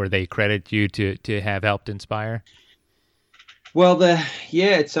do, or they credit you to have helped inspire? Well,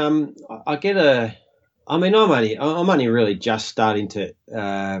 it's I'm only really just starting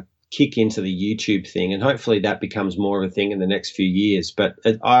to kick into the YouTube thing, and hopefully that becomes more of a thing in the next few years. But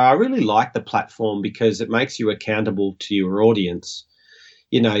I really like the platform because it makes you accountable to your audience.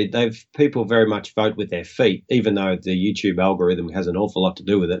 People very much vote with their feet, even though the YouTube algorithm has an awful lot to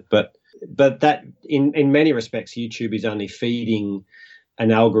do with it. But that in many respects, YouTube is only feeding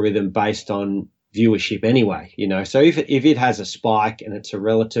an algorithm based on viewership anyway. So if it has a spike and it's a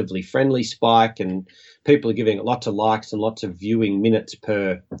relatively friendly spike and people are giving it lots of likes and lots of viewing minutes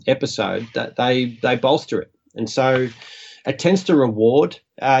per episode, that they bolster it. And so it tends to reward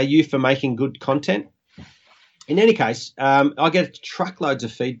you for making good content. In any case, I get truckloads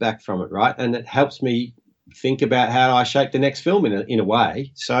of feedback from it, right? And it helps me think about how I shape the next film in a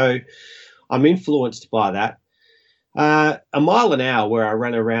way. So I'm influenced by that. A mile an hour where I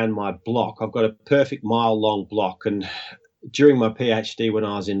run around my block. I've got a perfect mile-long block. And during my PhD, when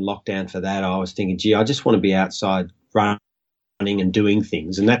I was in lockdown for that, I was thinking, gee, I just want to be outside running and doing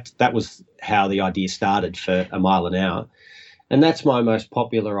things. And that was how the idea started for a mile an hour. And that's my most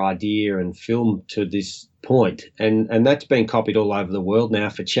popular idea and film to this point. And that's been copied all over the world now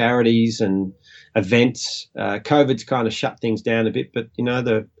for charities and events. COVID's kind of shut things down a bit, but,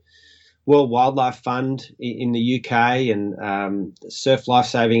 World Wildlife Fund in the UK, and Surf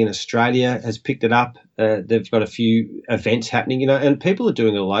Lifesaving in Australia has picked it up. They've got a few events happening, and people are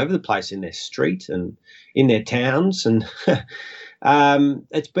doing it all over the place in their street and in their towns, and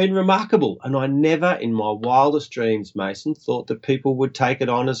it's been remarkable. And I never, in my wildest dreams, Mason, thought that people would take it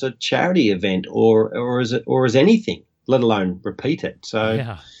on as a charity event or as anything, let alone repeat it. So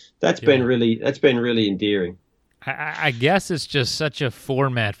Yeah. that's been really endearing. I guess it's just such a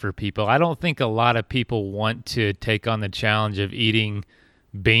format for people. I don't think a lot of people want to take on the challenge of eating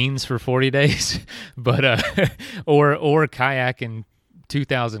beans for 40 days, but or kayaking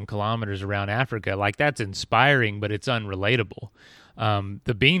 2,000 kilometers around Africa. Like, that's inspiring, but it's unrelatable.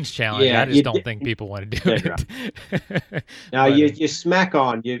 The beans challenge, Yeah, I just don't think people want to do it. Right. No, you smack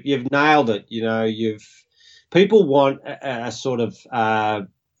on. You've nailed it. People want a sort of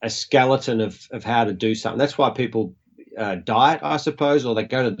a skeleton of how to do something. That's why people diet, I suppose, or they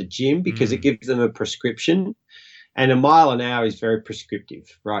go to the gym, because it gives them a prescription. And a mile an hour is very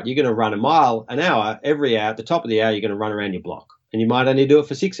prescriptive, right? You're going to run a mile an hour every hour. At the top of the hour, you're going to run around your block. And you might only do it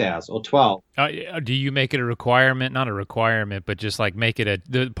for 6 hours or 12. Do you make it a requirement? Not a requirement, but just like make it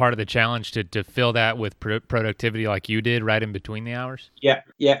the part of the challenge to fill that with productivity like you did right in between the hours? Yeah.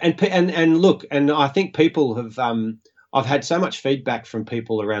 And look, and I think people have I've had so much feedback from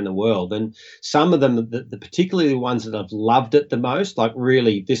people around the world, and some of them, the particularly the ones that have loved it the most, like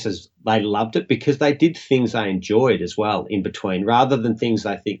really they loved it because they did things they enjoyed as well in between, rather than things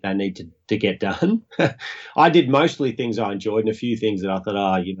they think they need to get done. I did mostly things I enjoyed and a few things that I thought,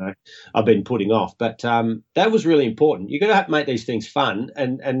 I've been putting off. But that was really important. You've got to have to make these things fun,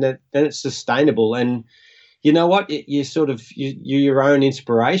 and then it's sustainable. And you know what? You're your own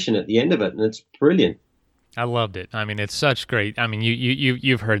inspiration at the end of it, and it's brilliant. I loved it. I mean, it's such great. I mean,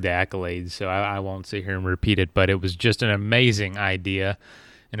 you've heard the accolades, so I won't sit here and repeat it, but it was just an amazing idea.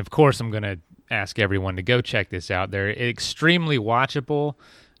 And of course, I'm going to ask everyone to go check this out. They're extremely watchable,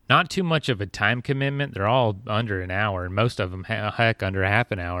 not too much of a time commitment. They're all under an hour, and most of them, heck, under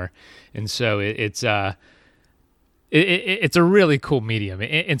half an hour. And so it's a really cool medium.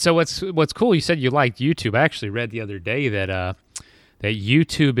 And so what's cool, you said you liked YouTube. I actually read the other day that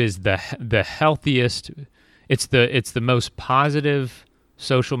YouTube is the healthiest. It's the most positive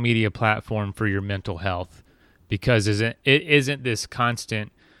social media platform for your mental health, because it isn't this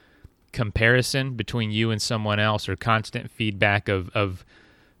constant comparison between you and someone else, or constant feedback of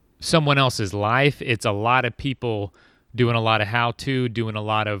someone else's life. It's a lot of people doing a lot of how-to, doing a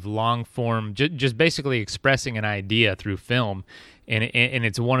lot of long-form, just basically expressing an idea through film. And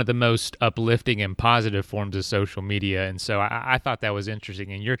it's one of the most uplifting and positive forms of social media. And so I thought that was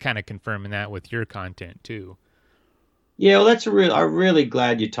interesting, and you're kind of confirming that with your content too. Yeah, well, I'm really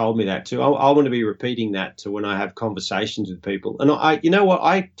glad you told me that too. I want to be repeating that to when I have conversations with people. And you know what?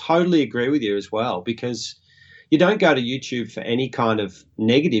 I totally agree with you as well, because you don't go to YouTube for any kind of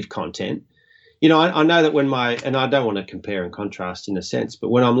negative content. I know that and I don't want to compare and contrast in a sense, but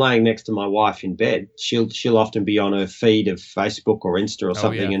when I'm laying next to my wife in bed, she'll often be on her feed of Facebook or Insta or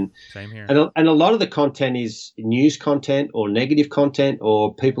something. Yeah. And Same here. And a lot of the content is news content or negative content,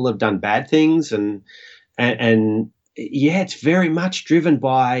 or people have done bad things. And yeah, it's very much driven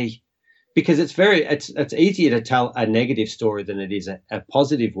by, because it's easier to tell a negative story than it is a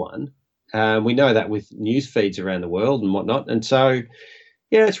positive one. We know that with news feeds around the world and whatnot. And so,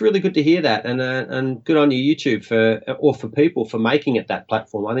 yeah, it's really good to hear that, and good on you, YouTube, for people for making it that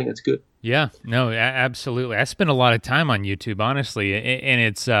platform. I think it's good. Yeah, no, absolutely. I spend a lot of time on YouTube, honestly, and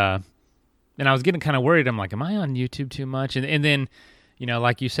it's and I was getting kind of worried. I'm like, am I on YouTube too much? And then,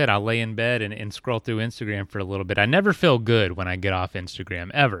 like you said, I'll lay in bed and scroll through Instagram for a little bit. I never feel good when I get off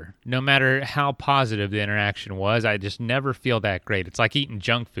Instagram, ever. No matter how positive the interaction was, I just never feel that great. It's like eating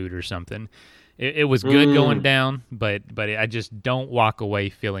junk food or something. It was good going down, but I just don't walk away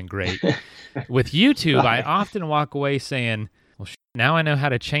feeling great. With YouTube, I often walk away saying, well, now I know how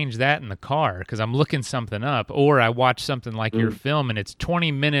to change that in the car because I'm looking something up. Or I watch something like your film, and it's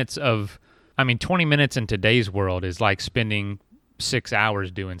 20 minutes in today's world is like spending 6 hours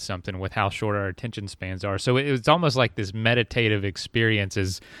doing something with how short our attention spans are. So it's almost like this meditative experience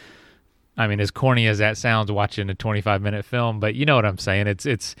as corny as that sounds, watching a 25-minute film, but you know what I'm saying.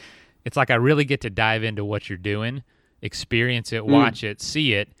 It's like I really get to dive into what you're doing, experience it, watch it,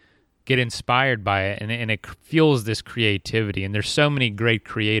 see it, get inspired by it, and it fuels this creativity. And there's so many great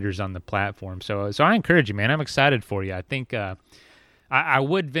creators on the platform. So I encourage you, man. I'm excited for you. I think I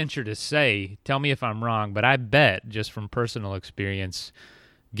would venture to say, tell me if I'm wrong, but I bet, just from personal experience,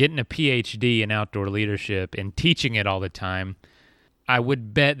 getting a PhD in outdoor leadership and teaching it all the time, I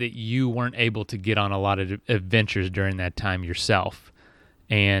would bet that you weren't able to get on a lot of adventures during that time yourself.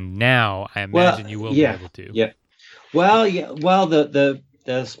 And now I imagine you will be able to. Yeah. Well, yeah. Well, the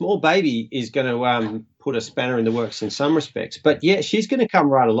small baby is going to put a spanner in the works in some respects, but yeah, she's going to come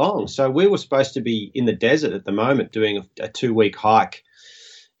right along. So we were supposed to be in the desert at the moment doing a 2-week hike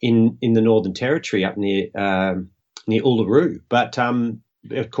in the Northern Territory up near Uluru, but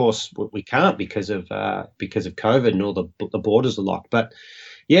of course we can't because of COVID and all the borders are locked. But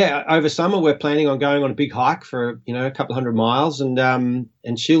yeah, over summer we're planning on going on a big hike for a couple of 100 miles,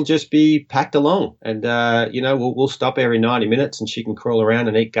 and she'll just be packed along, and we'll stop every 90 minutes, and she can crawl around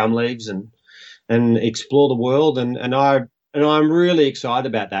and eat gum leaves and explore the world, and I'm really excited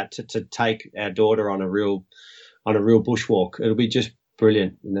about that to take our daughter on a real bushwalk. It'll be just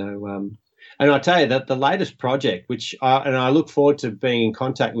brilliant, And I tell you that the latest project, which I look forward to being in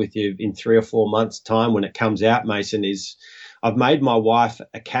contact with you in 3 or 4 months' time when it comes out, Mason, is I've made my wife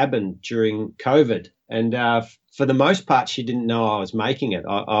a cabin during COVID, and for the most part, she didn't know I was making it.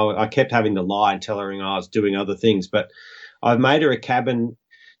 I kept having to lie and tell her I was doing other things, but I've made her a cabin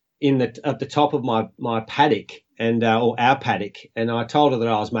at the top of my paddock or our paddock, and I told her that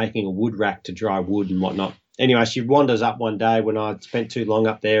I was making a wood rack to dry wood and whatnot. Anyway, she wanders up one day when I'd spent too long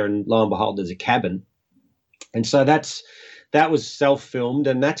up there, and lo and behold, there's a cabin. And so that was self-filmed,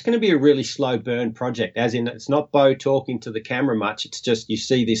 and that's going to be a really slow burn project, as in it's not Bo talking to the camera much. It's just you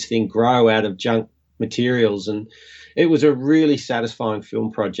see this thing grow out of junk materials, and it was a really satisfying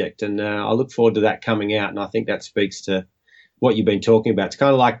film project, and I look forward to that coming out, and I think that speaks to what you've been talking about. It's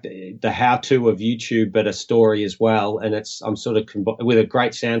kind of like the how-to of YouTube, but a story as well, and I'm sort of with a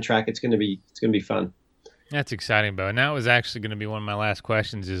great soundtrack. It's going to be fun. That's exciting, Bo. And that was actually going to be one of my last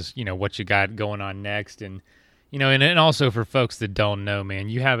questions is, what you got going on next. And, and also for folks that don't know, man,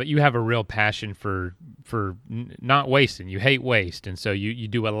 you have a real passion for not wasting. You hate waste. And so you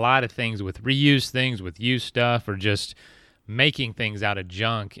do a lot of things with reuse things, with used stuff, or just making things out of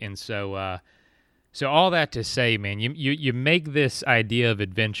junk. And so all that to say, man, you make this idea of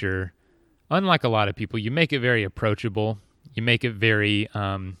adventure, unlike a lot of people, you make it very approachable. You make it very,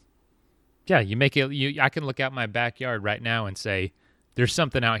 you make it. I can look out my backyard right now and say, "There's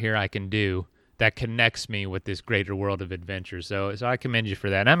something out here I can do that connects me with this greater world of adventure." So I commend you for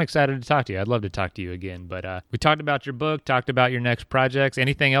that, and I'm excited to talk to you. I'd love to talk to you again. But we talked about your book, talked about your next projects.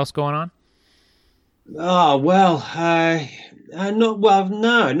 Anything else going on? Oh well,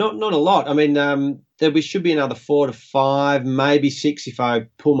 not a lot. I mean, there should be another 4 to 5, maybe 6 if I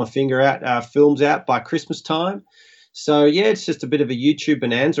pull my finger out. Films out by Christmas time. So, yeah, it's just a bit of a YouTube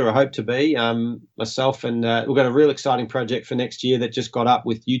bonanza, I hope to be. Myself and we've got a real exciting project for next year that just got up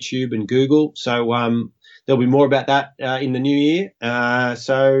with YouTube and Google. So there'll be more about that in the new year.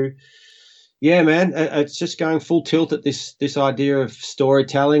 Yeah, man, it's just going full tilt at this idea of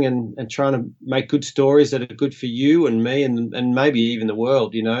storytelling and trying to make good stories that are good for you and me and maybe even the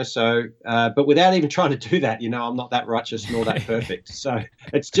world, So, but without even trying to do that, I'm not that righteous nor that perfect. So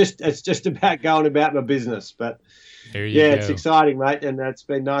it's just about going about my business. But there you go. It's exciting, mate, and it's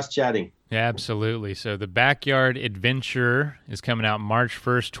been nice chatting. Yeah, absolutely. So the Backyard Adventure is coming out March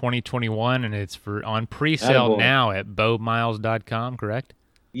 1st, 2021, and it's on pre-sale now at BoMiles.com, correct?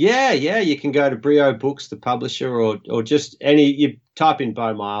 Yeah, you can go to Brio Books, the publisher, or just you type in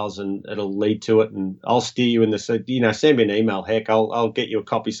Bo Miles and it'll lead to it, and I'll steer you in send me an email. Heck, I'll get you a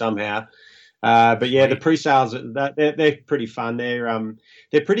copy somehow. But yeah, the pre-sales they're pretty fun. They're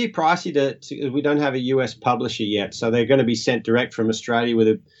pretty pricey we don't have a US publisher yet, so they're going to be sent direct from Australia with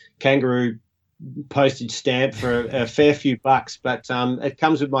a kangaroo postage stamp for a fair few bucks, but it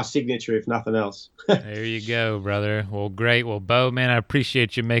comes with my signature if nothing else. There you go, brother. Well, great. Well, Bo, man, I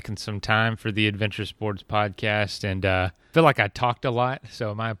appreciate you making some time for the Adventure Sports Podcast, and I feel like I talked a lot,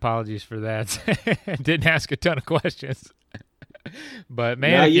 so my apologies for that. Didn't ask a ton of questions. But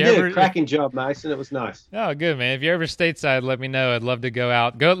man, no, you did a cracking job, Mason. It was nice. Oh, good, man. If you're ever stateside, let me know. I'd love to go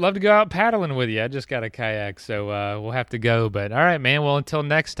out paddling with you. I just got a kayak, so we'll have to go. But all right, man. Well, until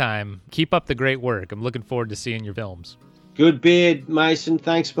next time, keep up the great work. I'm looking forward to seeing your films. Good beard, Mason.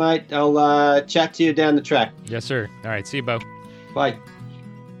 Thanks, mate. I'll chat to you down the track. Yes, sir. All right, see you, Bo. Bye.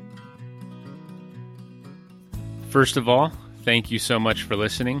 First of all, thank you so much for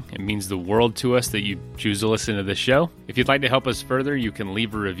listening. It means the world to us that you choose to listen to this show. If you'd like to help us further, you can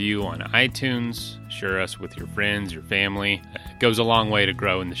leave a review on iTunes, share us with your friends, your family. It goes a long way to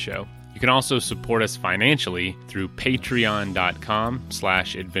grow in the show. You can also support us financially through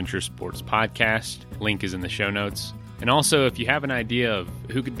patreon.com/adventuresportspodcast. Link is in the show notes. And also, if you have an idea of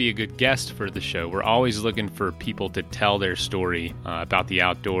who could be a good guest for the show, we're always looking for people to tell their story about the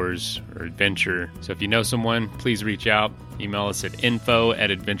outdoors or adventure. So if you know someone, please reach out. Email us at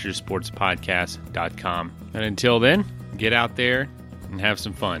info@adventuresportspodcast.com. And until then, get out there, and have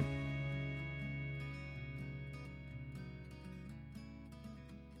some fun.